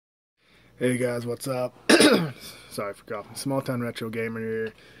Hey guys, what's up? Sorry for coughing. Small Town Retro Gamer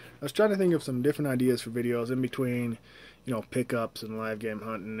here. I was trying to think of some different ideas for videos in between, pickups and live game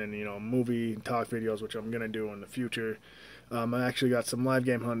hunting and, movie talk videos, which I'm going to do in the future. I actually got some live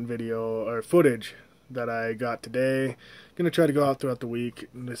game hunting video or footage that I got today. Going to try to go out throughout the week,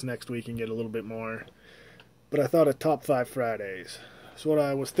 this next week, and get a little bit more. But I thought of top 5 Fridays. So what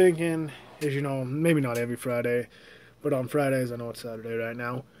I was thinking is, maybe not every Friday, but on Fridays, I know it's Saturday right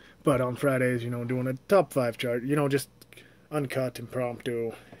now, but on Fridays, doing a top 5 chart, just uncut,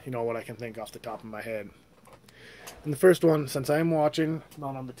 impromptu, what I can think off the top of my head. And the first one, since I'm watching,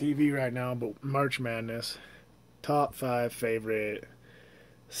 not on the TV right now, but March Madness, top 5 favorite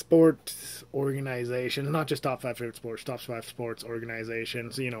sports organizations, not just top 5 favorite sports, top 5 sports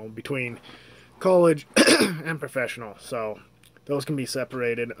organizations, between college and professional. So those can be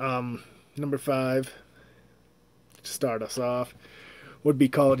separated. Number 5, to start us off, would be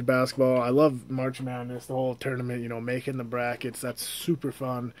college basketball. I love March Madness, the whole tournament, making the brackets. That's super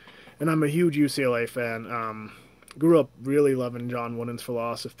fun. And I'm a huge UCLA fan. Grew up really loving John Wooden's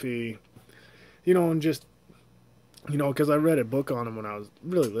philosophy, and just, because I read a book on him when I was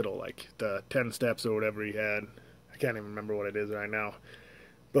really little, like the 10 steps or whatever he had. I can't even remember what it is right now.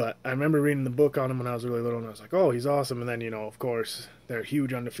 But I remember reading the book on him when I was really little, and I was like, oh, he's awesome. And then, of course, their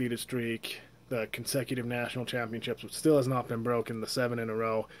huge undefeated streak, the consecutive national championships, which still has not been broken, the 7 in a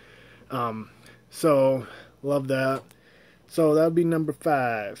row. So, love that. So, that would be number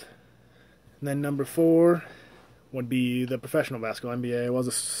 5. And then number 4 would be the professional basketball, NBA. I was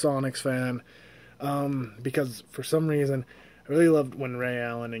a Sonics fan because for some reason, I really loved when Ray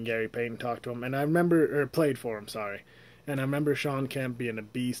Allen and Gary Payton talked to him. And I remember, or played for him, sorry. And I remember Sean Kemp being a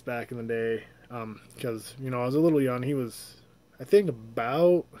beast back in the day because, I was a little young. He was, I think,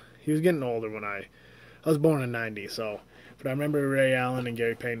 he was getting older when I was born in 90, so. But I remember Ray Allen and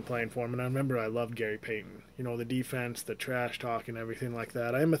Gary Payton playing for him, and I remember I loved Gary Payton. The defense, the trash talk, and everything like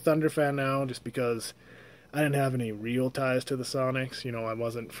that. I am a Thunder fan now just because I didn't have any real ties to the Sonics. I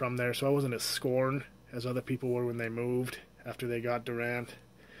wasn't from there, so I wasn't as scorned as other people were when they moved after they got Durant.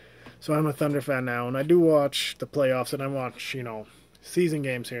 So I'm a Thunder fan now, and I do watch the playoffs, and I watch, season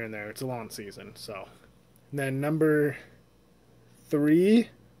games here and there. It's a long season, so. And then number 3,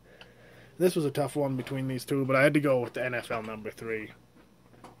 this was a tough one between these two, but I had to go with the NFL number 3.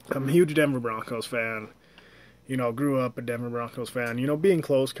 I'm a huge Denver Broncos fan. Grew up a Denver Broncos fan. Being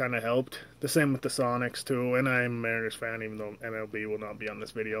close kind of helped. The same with the Sonics, too, and I'm a Mariners fan, even though MLB will not be on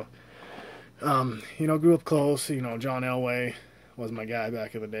this video. Grew up close. John Elway was my guy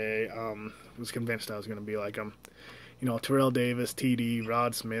back in the day. Was convinced I was going to be like him. Terrell Davis, TD,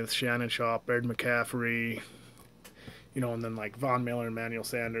 Rod Smith, Shannon Sharpe, Ed McCaffrey, and then like Von Miller, Emmanuel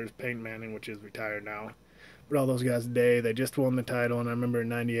Sanders, Peyton Manning, which is retired now. But all those guys today, they just won the title, and I remember in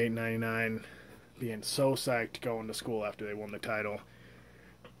 98, 99 being so psyched going to school after they won the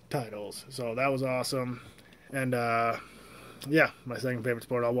titles. So that was awesome. And, yeah, my second favorite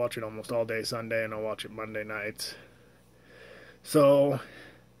sport, I'll watch it almost all day Sunday, and I'll watch it Monday nights. So,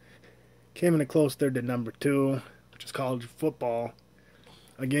 came in a close third to number 2, which is college football.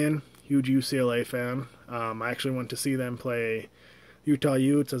 Again, huge UCLA fan. I actually went to see them play Utah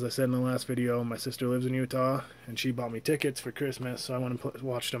Utes, as I said in the last video. My sister lives in Utah, and she bought me tickets for Christmas, so I went and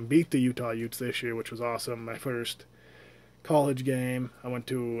watched them beat the Utah Utes this year, which was awesome. My first college game. I went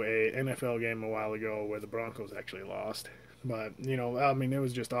to a NFL game a while ago where the Broncos actually lost. But, it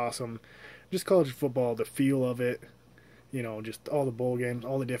was just awesome. Just college football, the feel of it, just all the bowl games,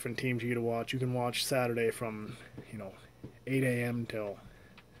 all the different teams you get to watch. You can watch Saturday from, 8 a.m. till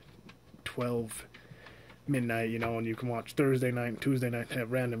 12 midnight, and you can watch Thursday night and Tuesday night,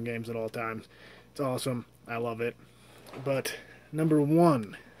 have random games at all times. It's awesome. I love it. But number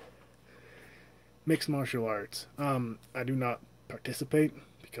 1, mixed martial arts. I do not participate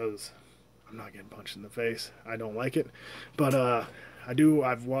because I'm not getting punched in the face. I don't like it. But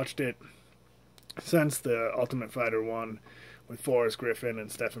I've watched it since the Ultimate Fighter 1 with Forrest Griffin and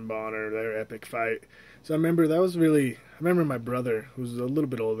Stephen Bonner, their epic fight. So I remember my brother, who's a little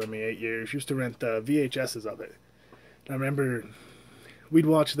bit older than me, 8 years, used to rent the VHSs of it. And I remember we'd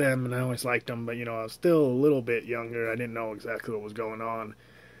watch them, and I always liked them, but, I was still a little bit younger. I didn't know exactly what was going on.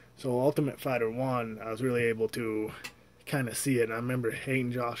 So Ultimate Fighter 1, I was really able to kind of see it, and I remember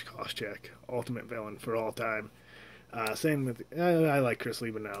hating Josh Koscheck, ultimate villain for all time. Same with, I like Chris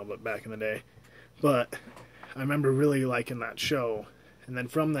Lieben now, but back in the day. But I remember really liking that show, and then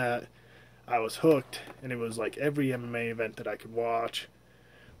from that, I was hooked, and it was like every MMA event that I could watch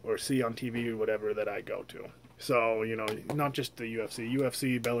or see on TV or whatever that I go to. So, not just the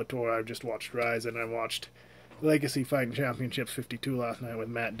UFC, Bellator, I've just watched Rise, and I watched Legacy Fighting Championships 52 last night with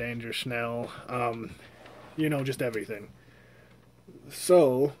Matt Danger, Schnell, just everything.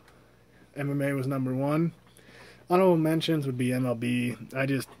 So, MMA was number one. Honorable mentions would be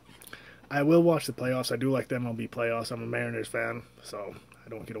MLB. I will watch the playoffs. I do like the MLB playoffs. I'm a Mariners fan, so I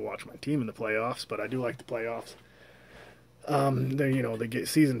don't get to watch my team in the playoffs, but I do like the playoffs. The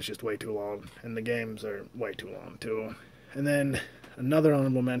season's just way too long, and the games are way too long too. And then another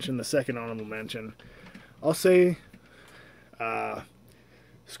honorable mention, the second honorable mention, I'll say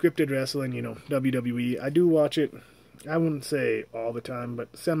scripted wrestling, WWE. I do watch it. I wouldn't say all the time,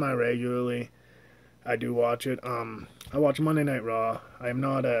 but semi-regularly I do watch it. I watch Monday Night Raw. I am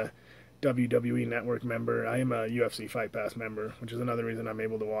not a WWE Network member. I am a UFC Fight Pass member, which is another reason I'm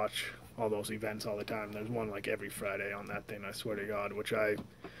able to watch all those events all the time. There's one like every Friday on that thing, I swear to God, which I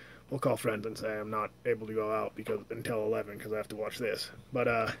will call friends and say I'm not able to go out until 11 because I have to watch this.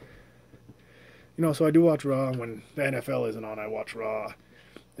 But, so I do watch Raw. When the NFL isn't on, I watch Raw.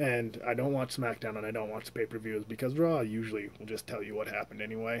 And I don't watch SmackDown and I don't watch the pay-per-views because Raw usually will just tell you what happened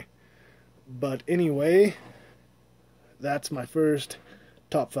anyway. But anyway, that's my first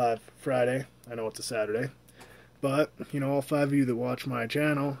Top 5 Friday. I know it's a Saturday. But, all 5 of you that watch my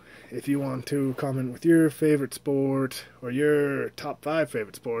channel, if you want to comment with your favorite sport, or your top 5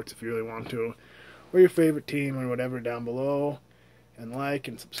 favorite sports if you really want to, or your favorite team or whatever down below, and like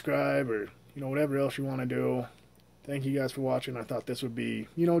and subscribe, or, whatever else you want to do. Thank you guys for watching. I thought this would be,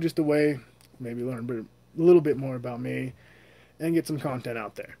 just a way, maybe learn a little bit more about me, and get some content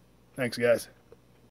out there. Thanks, guys.